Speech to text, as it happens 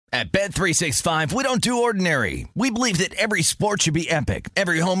At Bet365, we don't do ordinary. We believe that every sport should be epic.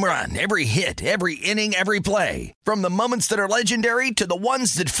 Every home run, every hit, every inning, every play. From the moments that are legendary to the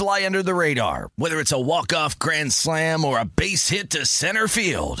ones that fly under the radar. Whether it's a walk-off grand slam or a base hit to center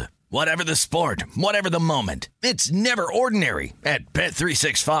field. Whatever the sport, whatever the moment. It's never ordinary at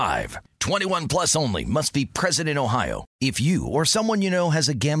Bet365. 21 plus only. Must be present in Ohio. If you or someone you know has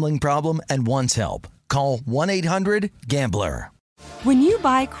a gambling problem and wants help, call 1-800-GAMBLER. When you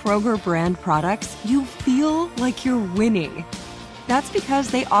buy Kroger brand products, you feel like you're winning. That's because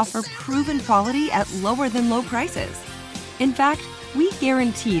they offer proven quality at lower than low prices. In fact, we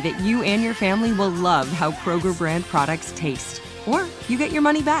guarantee that you and your family will love how Kroger brand products taste, or you get your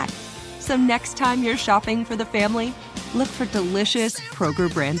money back. So next time you're shopping for the family, look for delicious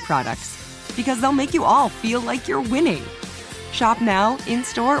Kroger brand products, because they'll make you all feel like you're winning. Shop now,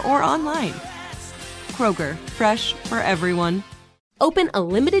 in-store, or online. Kroger, fresh for everyone. Open a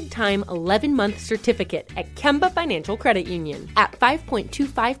limited-time 11-month certificate at Kemba Financial Credit Union. At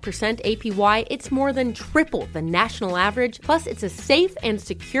 5.25% APY, it's more than triple the national average, plus it's a safe and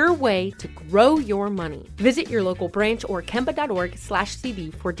secure way to grow your money. Visit your local branch or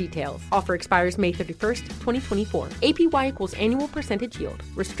kemba.org/cb for details. Offer expires May 31st, 2024. APY equals annual percentage yield.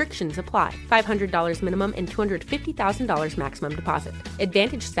 Restrictions apply. $500 minimum and $250,000 maximum deposit.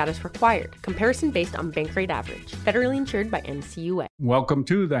 Advantage status required. Comparison based on bank rate average. Federally insured by NCUA. Welcome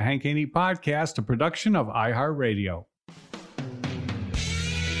to the Hank Haney Podcast, a production of iHeartRadio.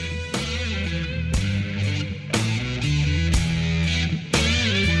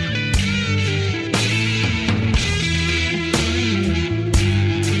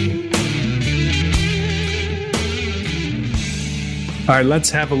 All right, let's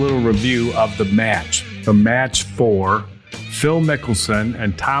have a little review of the match. The match for Phil Mickelson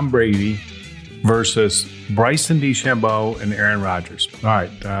and Tom Brady versus Bryson DeChambeau and Aaron Rodgers. All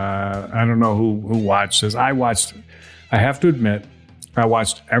right, I don't know who watched this. I have to admit, I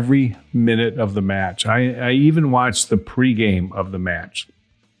watched every minute of the match. I even watched the pregame of the match.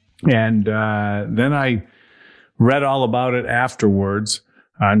 And then I read all about it afterwards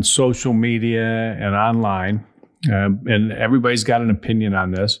on social media and online. And everybody's got an opinion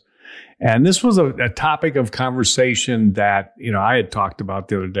on this. And this was a topic of conversation that, I had talked about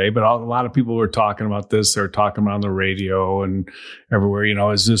the other day, but a lot of people were talking about this. They were talking about on the radio and everywhere,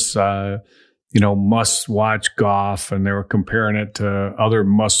 is this, must-watch golf? And they were comparing it to other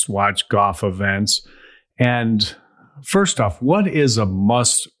must-watch golf events. And first off, what is a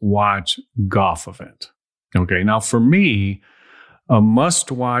must-watch golf event? Okay, now for me, a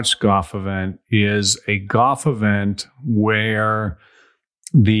must-watch golf event is a golf event where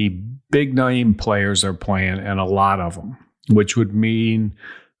the big name players are playing, and a lot of them, which would mean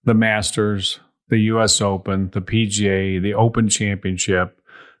the Masters, the U.S. Open, the PGA, the Open Championship,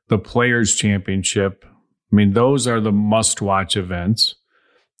 the Players Championship. I mean, those are the must-watch events.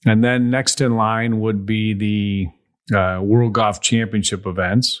 And then next in line would be the World Golf Championship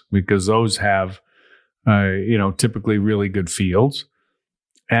events, because those have, typically really good fields.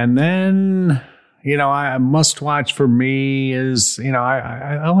 And then, a must-watch for me is,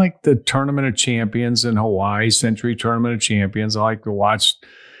 I like the Tournament of Champions in Hawaii, Century Tournament of Champions. I like to watch,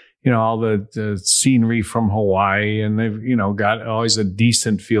 all the scenery from Hawaii, and they've, got always a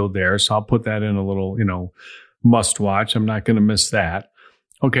decent field there. So I'll put that in a little, must-watch. I'm not going to miss that.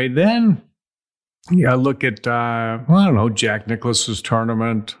 Okay, then look at, Jack Nicklaus's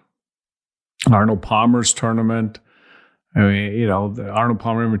tournament, Arnold Palmer's tournament. I mean, the Arnold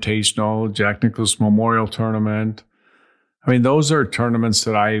Palmer Invitational, Jack Nicklaus Memorial Tournament. I mean, those are tournaments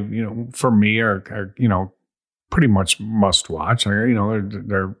that for me are pretty much must watch.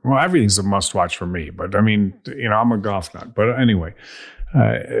 They're everything's a must watch for me. But I mean, I'm a golf nut. But anyway,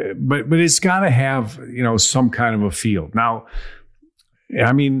 but it's got to have some kind of a field. Now,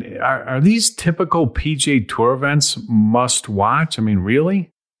 I mean, are these typical PGA Tour events must watch? I mean, really?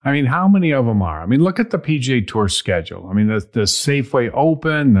 I mean, how many of them are? I mean, look at the PGA Tour schedule. I mean, the Safeway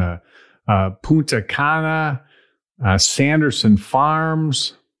Open, the Punta Cana, Sanderson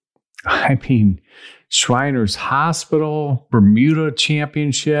Farms. I mean, Shriners Hospital, Bermuda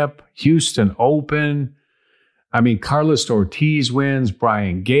Championship, Houston Open. I mean, Carlos Ortiz wins,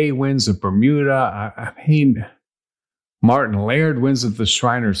 Brian Gay wins at Bermuda. I mean, Martin Laird wins at the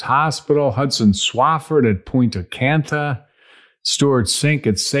Shriners Hospital, Hudson Swafford at Punta Cana. Stuart Sink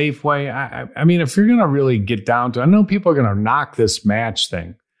at Safeway. I mean, if you're going to really get down to, I know people are going to knock this match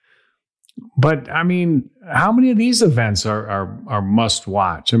thing, but I mean, how many of these events are must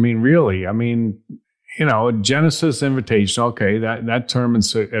watch? I mean, really? I mean, Genesis Invitational. Okay, that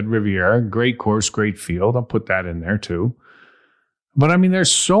tournament's at Riviera. Great course, great field. I'll put that in there too. But I mean,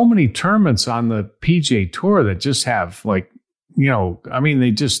 there's so many tournaments on the PGA Tour that just have like,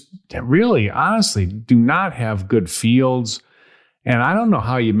 they just really, honestly, do not have good fields. And I don't know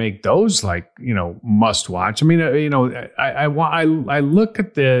how you make those like, must watch. I mean, I look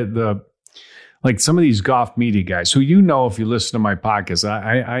at the like some of these golf media guys who, if you listen to my podcast,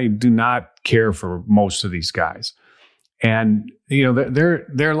 I do not care for most of these guys. And,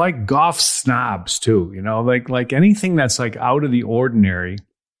 they're like golf snobs too, like anything that's like out of the ordinary,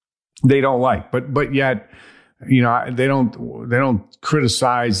 they don't like, but yet, they don't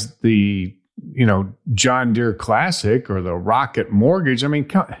criticize the, John Deere Classic or the Rocket Mortgage. I mean,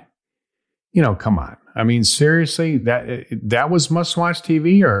 come on. I mean, seriously, that was must-watch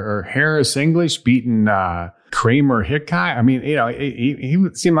TV, or Harris English beating Kramer Hickey. I mean, he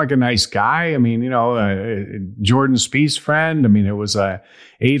seemed like a nice guy. I mean, Jordan Spieth's friend. I mean, it was a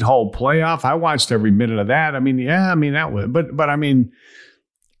 8-hole playoff. I watched every minute of that. I mean, that was, but I mean,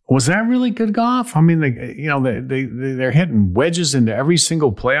 was that really good golf? I mean, they're hitting wedges into every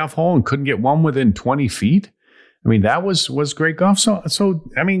single playoff hole and couldn't get one within 20 feet. I mean, that was great golf. So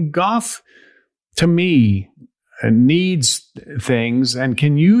I mean, golf to me needs things and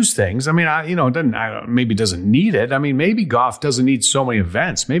can use things. I mean, maybe doesn't need it. I mean, maybe golf doesn't need so many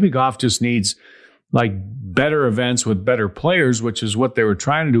events. Maybe golf just needs like better events with better players, which is what they were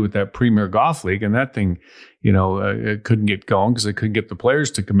trying to do with that Premier Golf League. And that thing, it couldn't get going because they couldn't get the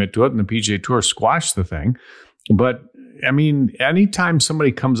players to commit to it. And the PGA Tour squashed the thing. But I mean, anytime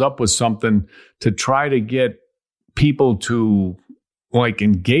somebody comes up with something to try to get people to like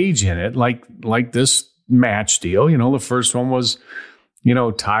engage in it, like this match deal, the first one was,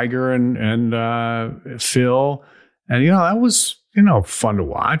 Tiger and Phil. And, that was, fun to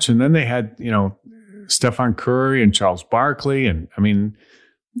watch. And then they had, Stephen Curry and Charles Barkley and I mean,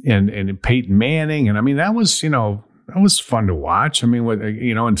 and Peyton Manning. And I mean, that was fun to watch. I mean, with,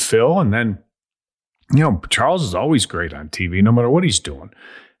 and Phil, and then, Charles is always great on TV, no matter what he's doing.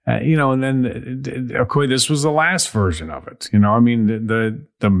 And then, okay, this was the last version of it. I mean,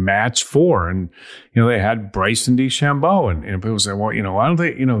 the match 4, and, they had Bryson DeChambeau, and people say, well, why don't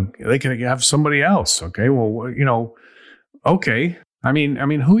they, they can have somebody else. Okay. Well, okay. I mean,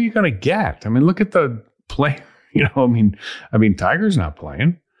 who are you going to get? I mean, look at the play, I mean, Tiger's not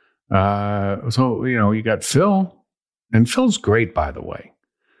playing. So, you got Phil, and Phil's great, by the way,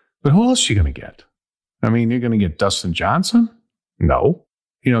 but who else are you going to get? I mean, you're going to get Dustin Johnson? No.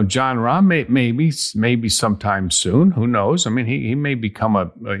 John Rahm maybe sometime soon. Who knows? I mean, he may become a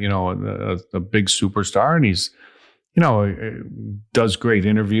big superstar, and he's, does great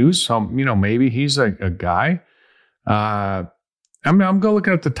interviews. So, maybe he's a guy. I'm going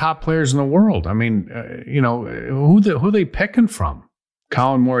looking at the top players in the world. I mean, who they picking from?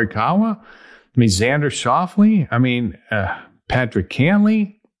 Colin Morikawa? I mean, Xander Schauffele? I mean, Patrick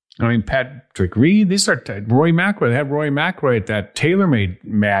Cantlay? I mean, Patrick Reed? These are Rory McIlroy. They had Rory McIlroy at that TaylorMade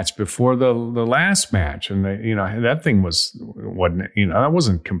match before the last match. And, that thing that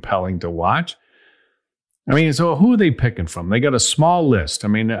wasn't compelling to watch. I mean, so who are they picking from? They got a small list. I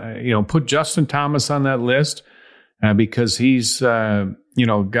mean, put Justin Thomas on that list. Because he's,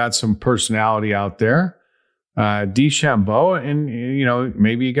 got some personality out there. DeChambeau, and,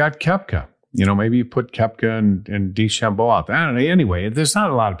 maybe you got Koepka. Maybe you put Koepka and DeChambeau out there. I don't know. Anyway, there's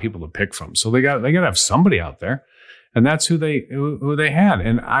not a lot of people to pick from. So they got to have somebody out there. And that's who they had.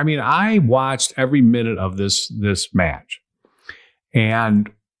 And I mean, I watched every minute of this match.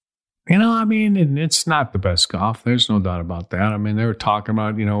 And, it's not the best golf. There's no doubt about that. I mean, they were talking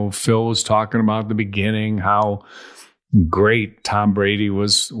about, Phil was talking about at the beginning how great Tom Brady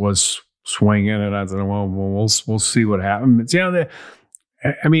was swinging. And I thought, well, we'll see what happens.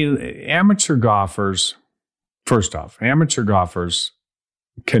 Amateur golfers, first off, amateur golfers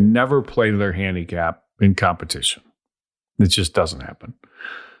can never play to their handicap in competition. It just doesn't happen.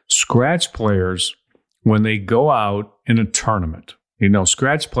 Scratch players, when they go out in a tournament,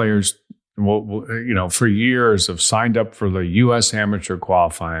 scratch players, for years have signed up for the U.S. Amateur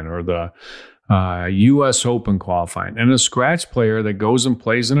qualifying or the U.S. Open qualifying. And a scratch player that goes and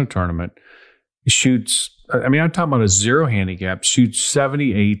plays in a tournament shoots, I'm talking about a zero handicap, shoots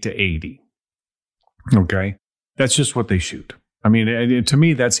 78 to 80. Okay? That's just what they shoot. I mean, to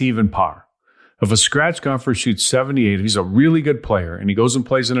me, that's even par. If a scratch golfer shoots 78, he's a really good player, and he goes and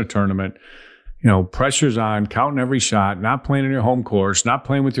plays in a tournament, pressure's on, counting every shot, not playing in your home course, not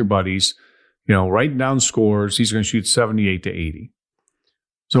playing with your buddies, writing down scores, he's going to shoot 78 to 80.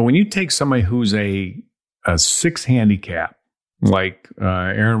 So when you take somebody who's a 6 handicap, like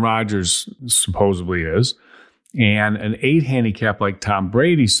Aaron Rodgers supposedly is, and an 8 handicap like Tom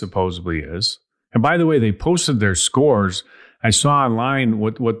Brady supposedly is, and by the way, they posted their scores I saw online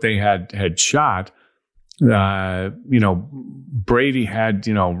what they had shot. Brady had,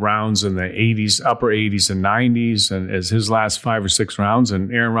 rounds in the 80s, upper 80s and 90s, and as his last 5 or 6 rounds,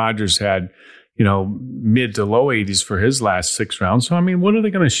 and Aaron Rodgers had, mid to low 80s for his last 6 rounds. So, I mean, what are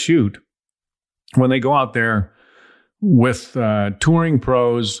they going to shoot when they go out there with touring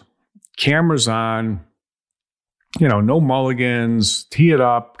pros, cameras on, no mulligans, tee it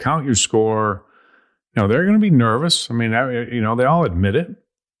up, count your score? They're going to be nervous. I mean, they all admit it.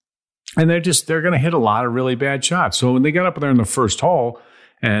 And they're going to hit a lot of really bad shots. So when they got up there in the first hole,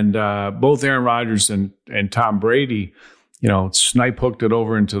 and both Aaron Rodgers and Tom Brady, snipe hooked it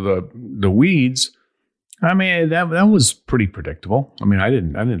over into the weeds. I mean, that was pretty predictable. I mean, I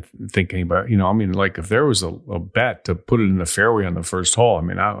didn't think anybody, like if there was a bet to put it in the fairway on the first hole, I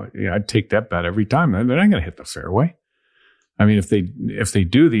mean, I'd take that bet every time. They're not going to hit the fairway. I mean, if they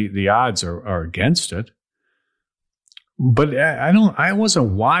do, the odds are against it. But I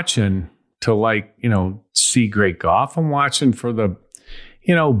wasn't watching to see great golf. I'm watching for the,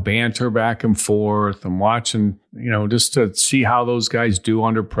 banter back and forth. I'm watching, just to see how those guys do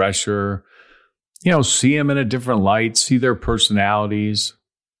under pressure, see them in a different light, see their personalities.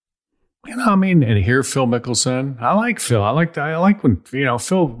 And hear Phil Mickelson. I like Phil. I like when,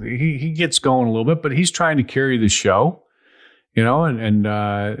 Phil, he gets going a little bit, but he's trying to carry the show, and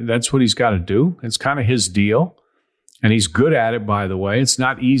that's what he's got to do. It's kind of his deal. And he's good at it, by the way. It's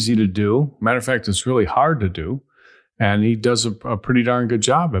not easy to do. Matter of fact, it's really hard to do. And he does a pretty darn good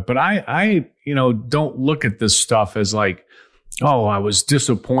job of it. But I don't look at this stuff as like, oh, I was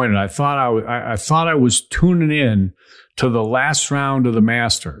disappointed. I thought I was tuning in to the last round of the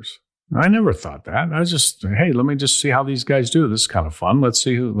Masters. I never thought that. I was just, hey, let me just see how these guys do. This is kind of fun. Let's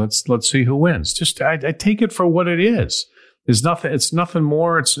see who wins. Just I take it for what it is. It's nothing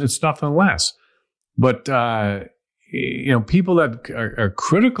more. It's nothing less. But people that are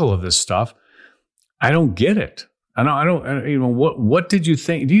critical of this stuff, I don't get it. I don't. What did you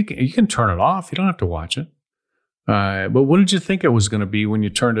think? You can turn it off. You don't have to watch it. But what did you think it was going to be when you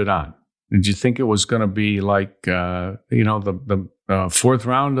turned it on? Did you think it was going to be like the fourth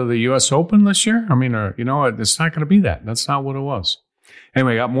round of the U.S. Open this year? I mean, it's not going to be that. That's not what it was.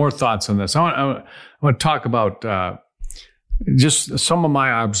 Anyway, I got more thoughts on this. I want to talk about just some of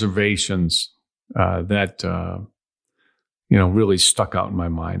my observations that really stuck out in my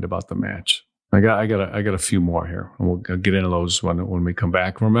mind about the match. I got a few more here, and we'll get into those when we come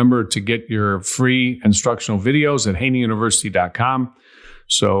back. Remember to get your free instructional videos at haneyuniversity.com.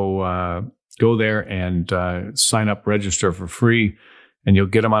 So go there and sign up, register for free, and you'll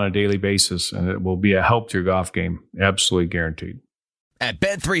get them on a daily basis, and it will be a help to your golf game, absolutely guaranteed. At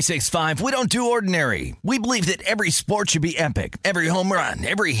Bet365, we don't do ordinary. We believe that every sport should be epic. Every home run,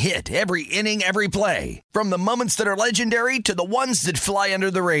 every hit, every inning, every play. From the moments that are legendary to the ones that fly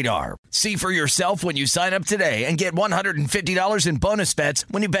under the radar. See for yourself when you sign up today and get $150 in bonus bets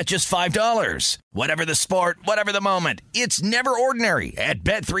when you bet just $5. Whatever the sport, whatever the moment, it's never ordinary at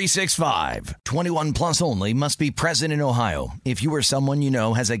Bet365. 21 plus only. Must be present in Ohio. If you or someone you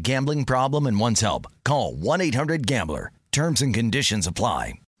know has a gambling problem and wants help, call 1-800-GAMBLER. Terms and conditions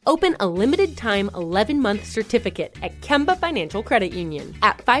apply. Open a limited-time 11-month certificate at Kemba Financial Credit Union.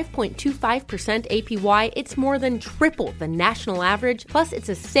 At 5.25% APY, it's more than triple the national average, plus it's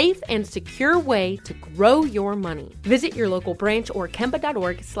a safe and secure way to grow your money. Visit your local branch or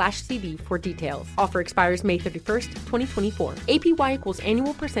kemba.org/CD for details. Offer expires May 31st, 2024. APY equals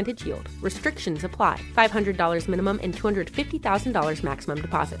annual percentage yield. Restrictions apply. $500 minimum and $250,000 maximum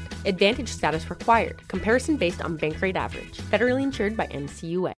deposit. Advantage status required. Comparison based on bank rate average. Federally insured by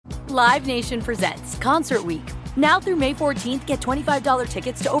NCUA. Live Nation presents Concert Week. Now through May 14th, get $25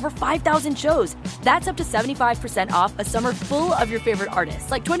 tickets to over 5,000 shows. That's up to 75% off a summer full of your favorite artists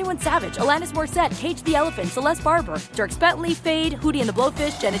like 21 Savage, Alanis Morissette, Cage the Elephant, Celeste Barber, Dierks Bentley, Fade, Hootie and the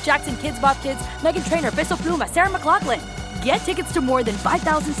Blowfish, Janet Jackson, Kids Bop Kids, Meghan Trainor, Bissell Pluma, Sarah McLachlan. Get tickets to more than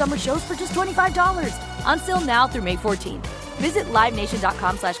 5,000 summer shows for just $25. Until now through May 14th. Visit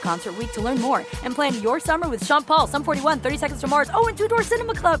LiveNation.com/Concert Week to learn more and plan your summer with Sean Paul, Sum 41, 30 Seconds to Mars, and Two Door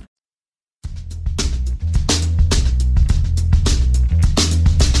Cinema Club.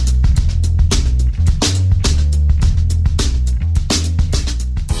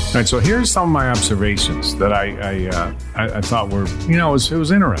 All right, so here's some of my observations that I thought were, it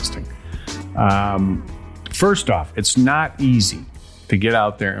was interesting. First off, it's not easy to get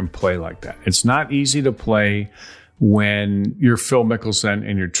out there and play like that. It's not easy to play when you're Phil Mickelson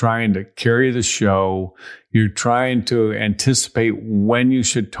and you're trying to carry the show. You're trying to anticipate when you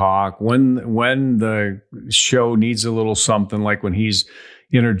should talk, when the show needs a little something, like when he's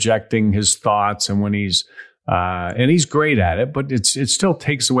interjecting his thoughts and when he's And he's great at it, but it still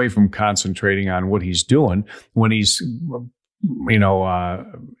takes away from concentrating on what he's doing when he's,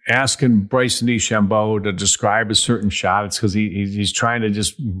 asking Bryson DeChambeau to describe a certain shot. It's because he's trying to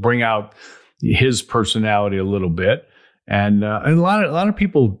just bring out his personality a little bit. And a lot of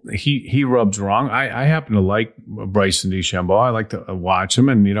people he rubs wrong. I happen to like Bryson DeChambeau. I like to watch him,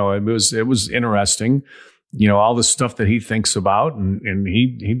 and it was interesting. All the stuff that he thinks about, and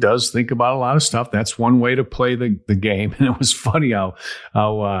he does think about a lot of stuff. That's one way to play the game. And it was funny how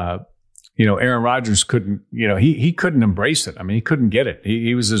Aaron Rodgers couldn't, he couldn't embrace it. I mean, he couldn't get it.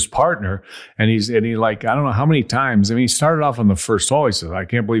 He was his partner, and he I don't know how many times. I mean, he started off on the first hole. He said, "I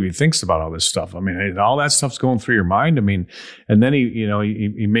can't believe he thinks about all this stuff." I mean, all that stuff's going through your mind. I mean, and then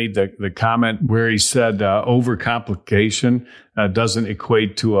he made the comment where he said, "Overcomplication doesn't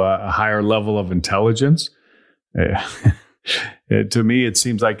equate to a higher level of intelligence." To me, it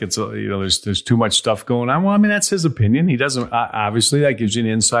seems like it's there's too much stuff going on. Well, I mean, that's his opinion. He doesn't obviously, that gives you an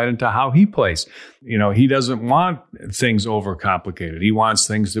insight into how he plays. He doesn't want things overcomplicated. He wants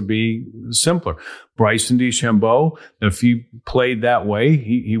things to be simpler. Bryson DeChambeau, if he played that way,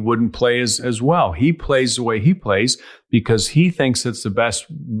 he wouldn't play as well. He plays the way he plays because he thinks it's the best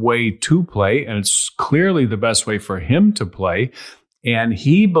way to play, and it's clearly the best way for him to play. And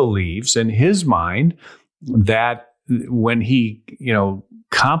he believes in his mind that when he,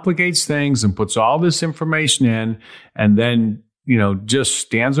 complicates things and puts all this information in, and then, just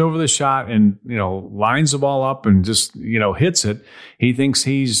stands over the shot and, lines the ball up and just, hits it, he thinks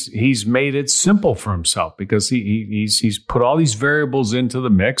he's made it simple for himself because he's put all these variables into the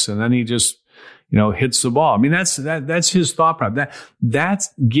mix, and then he just, hits the ball. I mean, that's his thought process. That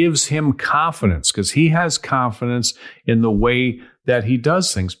gives him confidence because he has confidence in the way that he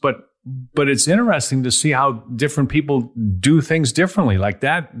does things. But it's interesting to see how different people do things differently. Like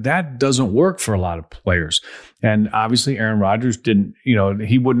that doesn't work for a lot of players. And obviously Aaron Rodgers didn't,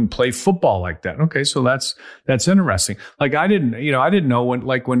 he wouldn't play football like that. Okay. So that's interesting. Like I didn't know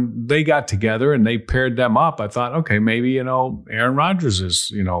when they got together and they paired them up, I thought, okay, maybe, Aaron Rodgers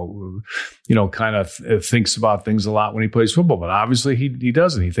is, kind of thinks about things a lot when he plays football, but obviously he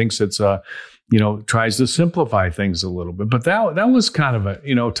doesn't. He thinks it's tries to simplify things a little bit. But that was kind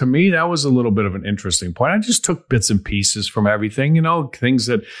of to me, that was a little bit of an interesting point. I just took bits and pieces from everything, things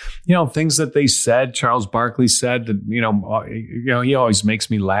that they said. Charles Barkley said that, he always makes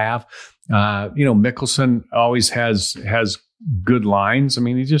me laugh. Mickelson always has good lines. I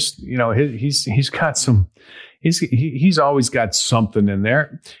mean, he just, he's got some, he's always got something in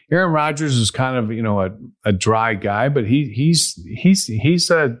there. Aaron Rodgers is kind of, a dry guy, but he's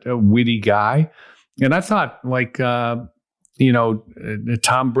a witty guy. And I thought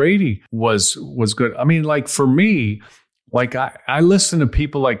Tom Brady was good. I mean, like for me, like I listen to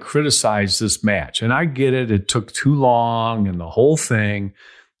people criticize this match, and I get it. It took too long and the whole thing,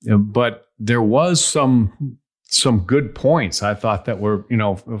 but there was some good points I thought that were,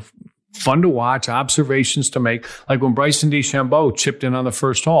 fun to watch, observations to make. Like when Bryson DeChambeau chipped in on the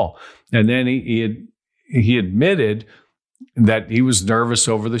first hole, and then he admitted that he was nervous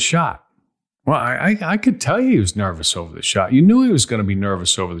over the shot. Well, I could tell you he was nervous over the shot. You knew he was going to be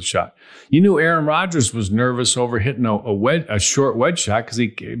nervous over the shot. You knew Aaron Rodgers was nervous over hitting a short wedge shot because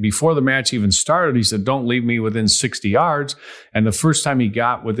before the match even started, he said, "Don't leave me within 60 yards." And the first time he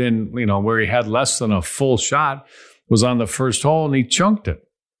got within, where he had less than a full shot was on the first hole, and he chunked it.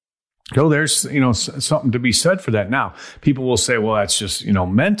 So there's, something to be said for that. Now, people will say, well, that's just,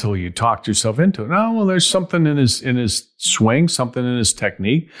 mental. You talked yourself into it. No, well, there's something in his swing, something in his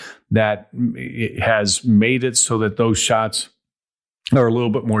technique that has made it so that those shots are a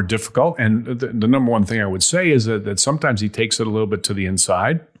little bit more difficult. And the number one thing I would say is that sometimes he takes it a little bit to the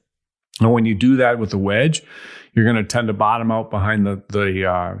inside. And when you do that with the wedge, you're going to tend to bottom out behind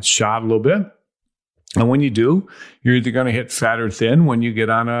the shot a little bit. And when you do, you're either going to hit fat or thin when you get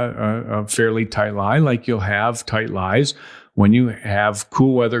on a fairly tight lie, like you'll have tight lies when you have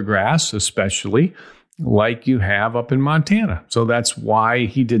cool weather grass, especially like you have up in Montana. So that's why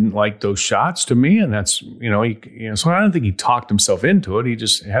he didn't like those shots to me. And that's, so I don't think he talked himself into it. He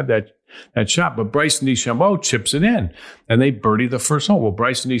just had that shot. But Bryson DeChambeau chips it in, and they birdie the first hole. Well,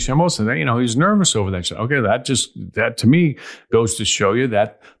 Bryson DeChambeau said, he's nervous over that shot. Okay, that to me goes to show you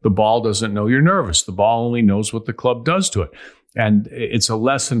that the ball doesn't know you're nervous. The ball only knows what the club does to it. And it's a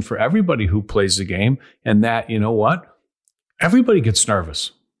lesson for everybody who plays the game, and that, everybody gets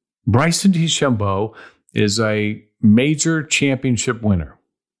nervous. Bryson DeChambeau is a major championship winner.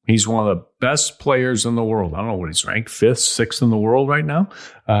 He's one of the best players in the world. I don't know what he's ranked, 5th, 6th in the world right now.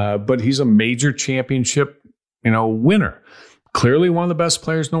 But he's a major championship, winner. Clearly one of the best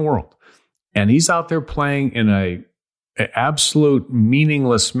players in the world. And he's out there playing in an absolute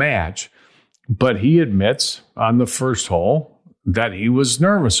meaningless match, but he admits on the first hole that he was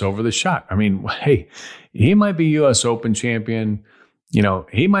nervous over the shot. I mean, hey, he might be U.S. Open champion. You know,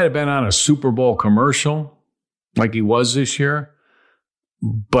 he might have been on a Super Bowl commercial like he was this year,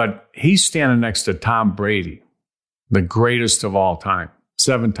 but he's standing next to Tom Brady, the greatest of all time,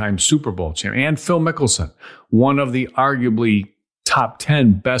 7-time Super Bowl champion, and Phil Mickelson, one of the arguably top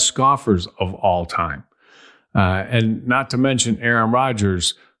 10 best golfers of all time. And not to mention Aaron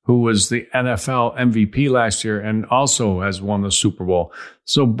Rodgers, who was the NFL MVP last year and also has won the Super Bowl.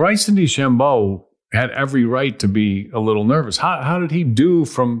 So Bryson DeChambeau had every right to be a little nervous. How did he do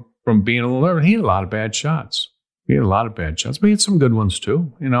from being a little nervous? He had a lot of bad shots. But he had some good ones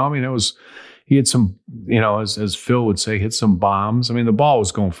too. You know, I mean, he had some, you know, as Phil would say, hit some bombs. I mean, the ball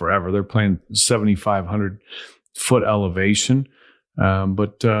was going forever. They're playing 7,500 foot elevation.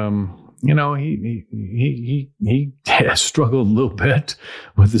 You know, he struggled a little bit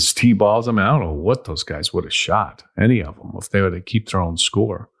with his tee balls. I mean, I don't know what those guys would have shot, any of them, if they would have kept their own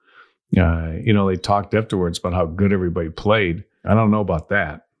score. You know, they talked afterwards about how good everybody played. I don't know about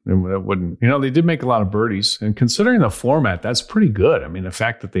that. That wouldn't, you know, they did make a lot of birdies, and considering the format, that's pretty good. I mean, the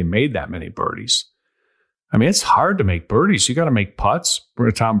fact that they made that many birdies. I mean, it's hard to make birdies. You got to make putts.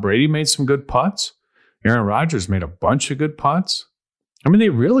 Tom Brady made some good putts. Aaron Rodgers made a bunch of good putts. I mean, they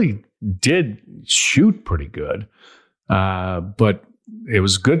really did shoot pretty good. But it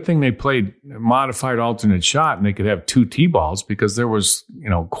was a good thing they played modified alternate shot and they could have 2 tee balls, because there was, you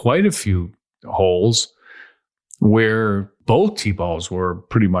know, quite a few holes where both tee balls were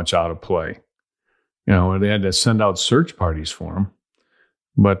pretty much out of play. You know, they had to send out search parties for them.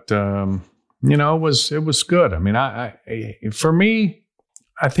 But, you know, it was good. I mean, for me,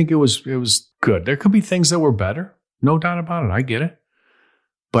 I think it was good. There could be things that were better. No doubt about it. I get it.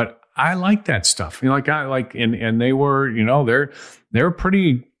 But I like that stuff. You know, and they were, you know, they're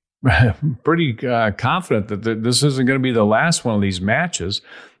pretty confident that this isn't going to be the last one of these matches.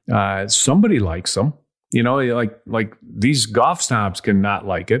 Somebody likes them. You know, like these golf snobs can not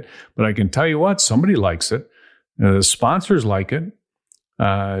like it, but I can tell you what, somebody likes it. The sponsors like it.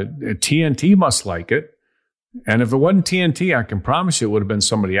 TNT must like it. And if it wasn't TNT, I can promise you it would have been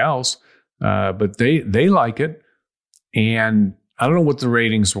somebody else. But they like it. And I don't know what the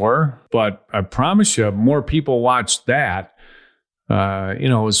ratings were, but I promise you more people watched that. You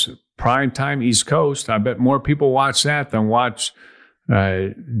know, it was prime time East Coast. I bet more people watch that than watch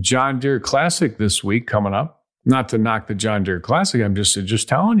John Deere Classic this week coming up. Not to knock the John Deere Classic. I'm just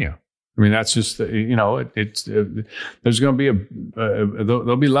telling you. I mean, that's just, you know, there's going to be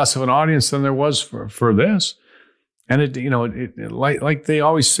there'll be less of an audience than there was for this. And it, you know, like they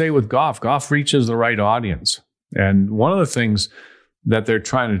always say with golf reaches the right audience. And one of the things that they're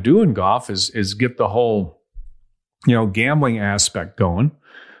trying to do in golf is get the whole, you know, gambling aspect going.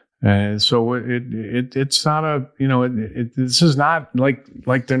 So it's not a, you know, this is not like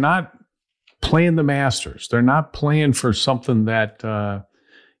they're not playing the Masters. They're not playing for something that,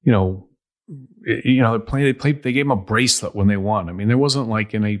 you know, they gave them a bracelet when they won. I mean, there wasn't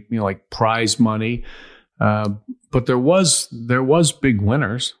like any, you know, like prize money, but there was big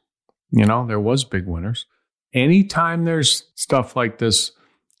winners. You know, there was big winners. Anytime there's stuff like this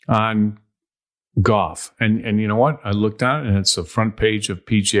on golf, and you know what? I looked at it, and it's the front page of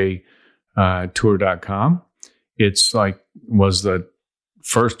PGA Tour.com. It's like was the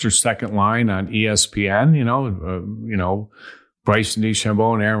first or second line on ESPN. You know, Bryson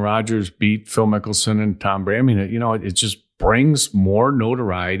DeChambeau and Aaron Rodgers beat Phil Mickelson and Tom Brady. I mean, you know, it just brings more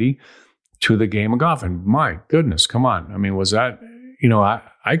notoriety to the game of golf. And my goodness, come on! I mean, was that? You know,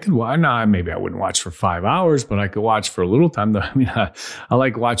 I could, maybe I wouldn't watch for 5 hours, but I could watch for a little time. I mean, I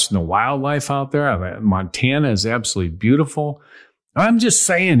like watching the wildlife out there. Montana is absolutely beautiful. I'm just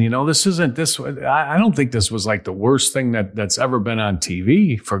saying, you know, I don't think this was like the worst thing that's ever been on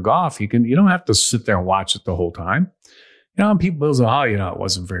TV for golf. You don't have to sit there and watch it the whole time. You know, and people say, oh, you know, it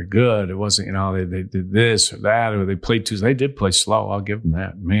wasn't very good. It wasn't, you know, they did this or that, or they played too. They did play slow. I'll give them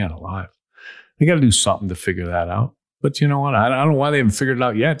that. Man alive. They got to do something to figure that out. But you know what? I don't know why they haven't figured it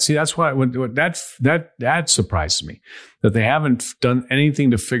out yet. See, that's why that surprises me, that they haven't done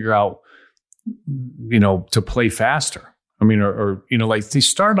anything to figure out, you know, to play faster. I mean, or you know, like they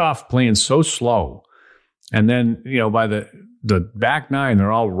start off playing so slow, and then you know by the back nine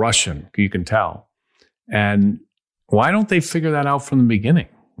they're all rushing. You can tell. And why don't they figure that out from the beginning?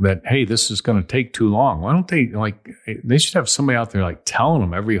 That hey, this is going to take too long. Why don't they should have somebody out there like telling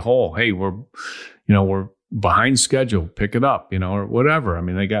them every hole, hey, we're behind schedule, pick it up, you know, or whatever. I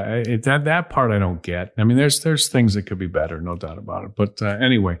mean, they got that part I don't get. I mean, there's things that could be better, no doubt about it. But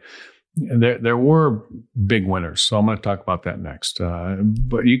anyway, there were big winners, so I'm going to talk about that next.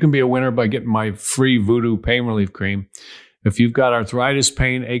 But you can be a winner by getting my free Voodoo Pain Relief Cream. If you've got arthritis,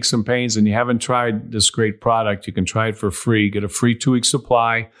 pain, aches, and pains, and you haven't tried this great product, you can try it for free. Get a free 2-week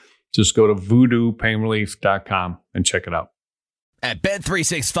supply. Just go to voodoopainrelief.com and check it out. At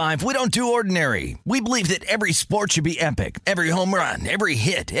Bet365, we don't do ordinary. We believe that every sport should be epic. Every home run, every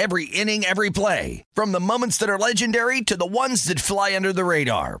hit, every inning, every play. From the moments that are legendary to the ones that fly under the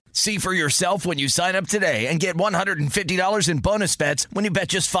radar. See for yourself when you sign up today and get $150 in bonus bets when you bet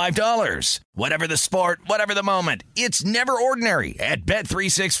just $5. Whatever the sport, whatever the moment, it's never ordinary at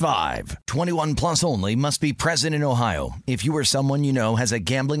Bet365. 21 plus only. Must be present in Ohio. If you or someone you know has a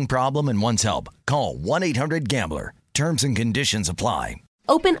gambling problem and wants help, call 1-800-GAMBLER. Terms and conditions apply.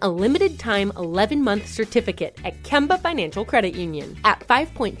 Open a limited-time 11-month certificate at Kemba Financial Credit Union. At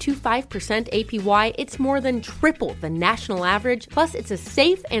 5.25% APY, it's more than triple the national average, plus it's a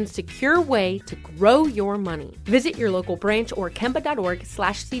safe and secure way to grow your money. Visit your local branch or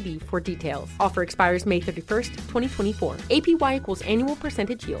kemba.org/CD for details. Offer expires May 31st, 2024. APY equals annual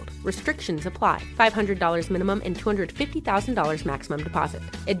percentage yield. Restrictions apply. $500 minimum and $250,000 maximum deposit.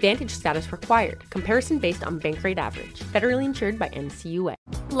 Advantage status required. Comparison based on bank rate average. Federally insured by NCUA.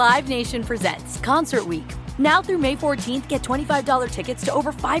 Live Nation presents Concert Week. Now through May 14th, get $25 tickets to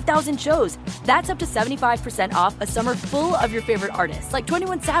over 5,000 shows. That's up to 75% off a summer full of your favorite artists like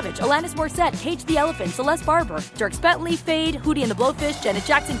 21 Savage, Alanis Morissette, Cage the Elephant, Celeste Barber, Dierks Bentley, Fade, Hootie and the Blowfish, Janet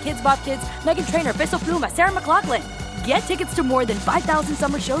Jackson, Kids Bop Kids, Meghan Trainor, Peso Pluma, Sarah McLachlan. Get tickets to more than 5,000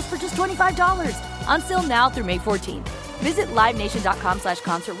 summer shows for just $25. Until now through May 14th. Visit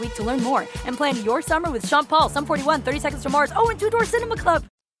LiveNation.com/Concert Week to learn more and plan your summer with Sean Paul, Sum 41, 30 Seconds to Mars, and Two Door Cinema Club.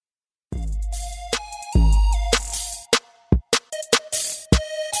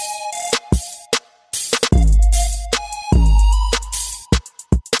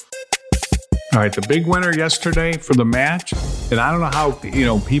 All right, the big winner yesterday for the match, and I don't know how,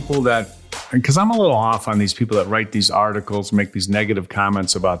 people that, because I'm a little off on these people that write these articles, make these negative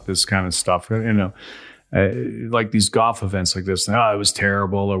comments about this kind of stuff, like these golf events like this. Oh, it was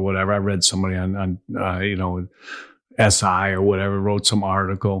terrible or whatever. I read somebody on SI or whatever wrote some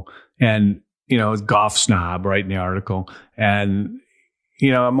article, and, golf snob writing the article. And,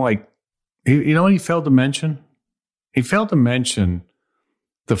 I'm like, you know what he failed to mention? He failed to mention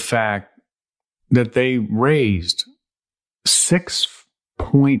the fact that they raised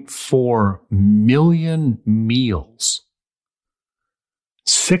 6.4 million meals.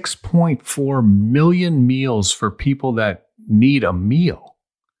 6.4 million meals for people that need a meal.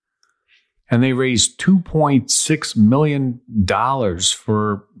 And they raised $2.6 million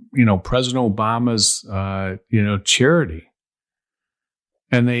for, President Obama's, charity.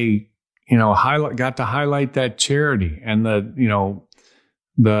 And they, got to highlight that charity and the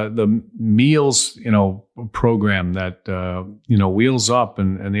meals, program that, Wheels Up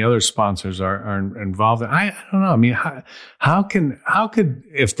and the other sponsors are involved in. I don't know. I mean, how could,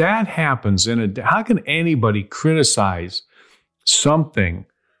 if that happens how can anybody criticize something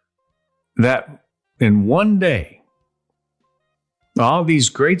that in one day, all these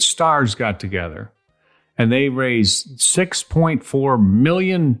great stars got together and they raised 6.4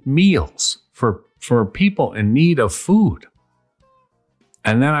 million meals for people in need of food?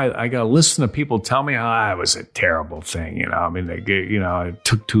 And then I got to listen to people tell me, it was a terrible thing. It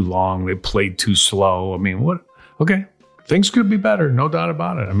took too long. They played too slow. I mean, what? Okay. Things could be better. No doubt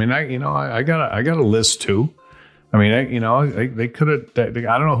about it. I mean, I got a list too. I mean, they could have, I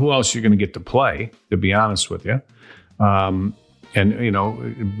don't know who else you're going to get to play, to be honest with you. And,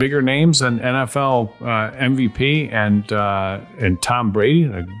 bigger names than NFL MVP and Tom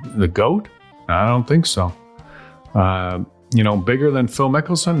Brady, the GOAT? I don't think so. Bigger than Phil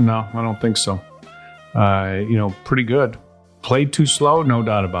Mickelson? No, I don't think so. Pretty good. Played too slow? No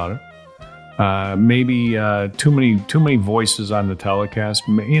doubt about it. Maybe too many voices on the telecast.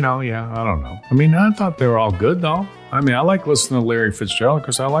 I don't know. I mean, I thought they were all good, though. I mean, I like listening to Larry Fitzgerald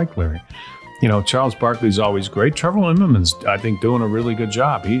because I like Larry. Charles Barkley's always great. Trevor Immelman's, I think, doing a really good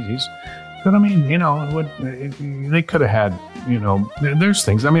job. He's but I mean, they could have had, there's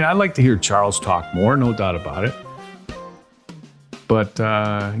things. I mean, I like to hear Charles talk more, no doubt about it. But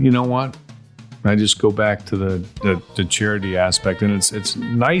you know what? I just go back to the charity aspect, and it's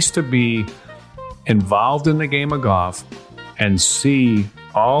nice to be involved in the game of golf and see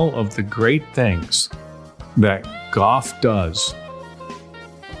all of the great things that golf does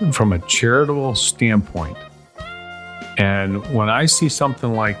from a charitable standpoint. And when I see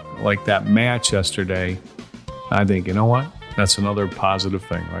something like that match yesterday, I think, you know what? That's another positive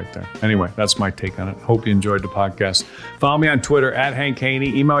thing right there. Anyway, that's my take on it. Hope you enjoyed the podcast. Follow me on Twitter at Hank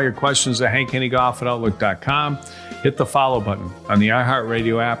Haney. Email your questions at hankhaneygolf@outlook.com. Hit the follow button on the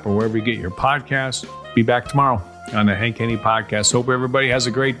iHeartRadio app or wherever you get your podcasts. Be back tomorrow on the Hank Haney Podcast. Hope everybody has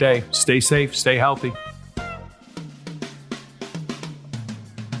a great day. Stay safe, stay healthy.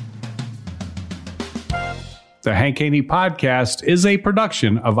 The Hank Haney Podcast is a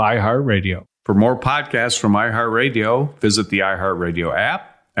production of iHeartRadio. For more podcasts from iHeartRadio, visit the iHeartRadio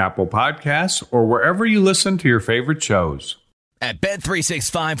app, Apple Podcasts, or wherever you listen to your favorite shows. At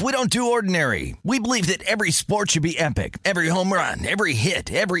Bet365, we don't do ordinary. We believe that every sport should be epic. Every home run, every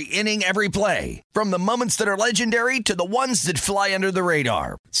hit, every inning, every play. From the moments that are legendary to the ones that fly under the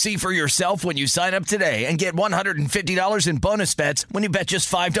radar. See for yourself when you sign up today and get $150 in bonus bets when you bet just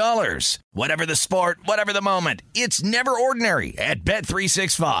 $5. Whatever the sport, whatever the moment, it's never ordinary at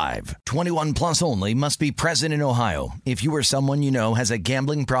Bet365. 21 plus only. Must be present in Ohio. If you or someone you know has a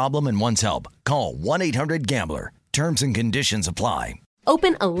gambling problem and wants help, call 1-800-GAMBLER. Terms and conditions apply.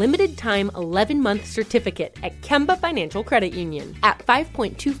 Open a limited-time 11-month certificate at Kemba Financial Credit Union. At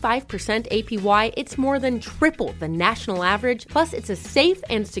 5.25% APY, it's more than triple the national average, plus it's a safe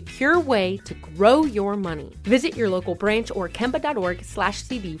and secure way to grow your money. Visit your local branch or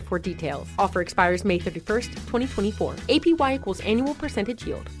kemba.org/CD for details. Offer expires May 31st, 2024. APY equals annual percentage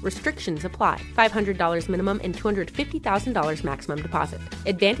yield. Restrictions apply. $500 minimum and $250,000 maximum deposit.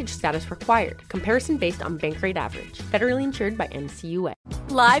 Advantage status required. Comparison based on bank rate average. Federally insured by NCUA.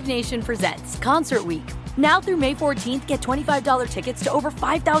 Live Nation presents Concert Week. Now through May 14th, get $25 tickets to over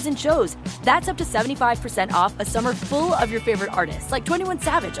 5,000 shows. That's up to 75% off a summer full of your favorite artists like 21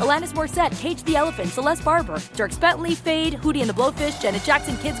 Savage, Alanis Morissette, Cage the Elephant, Celeste Barber, Dierks Bentley, Fade, Hootie and the Blowfish, Janet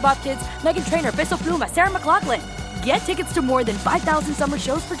Jackson, Kids Bop Kids, Meghan Trainor, Peso Pluma, Sarah McLachlan. Get tickets to more than 5,000 summer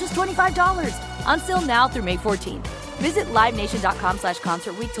shows for just $25. Until now through May 14th. Visit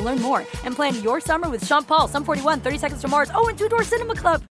LiveNation.com/Concert Week to learn more and plan your summer with Sean Paul, Sum 41, 30 Seconds to Mars, and Two Door Cinema Club.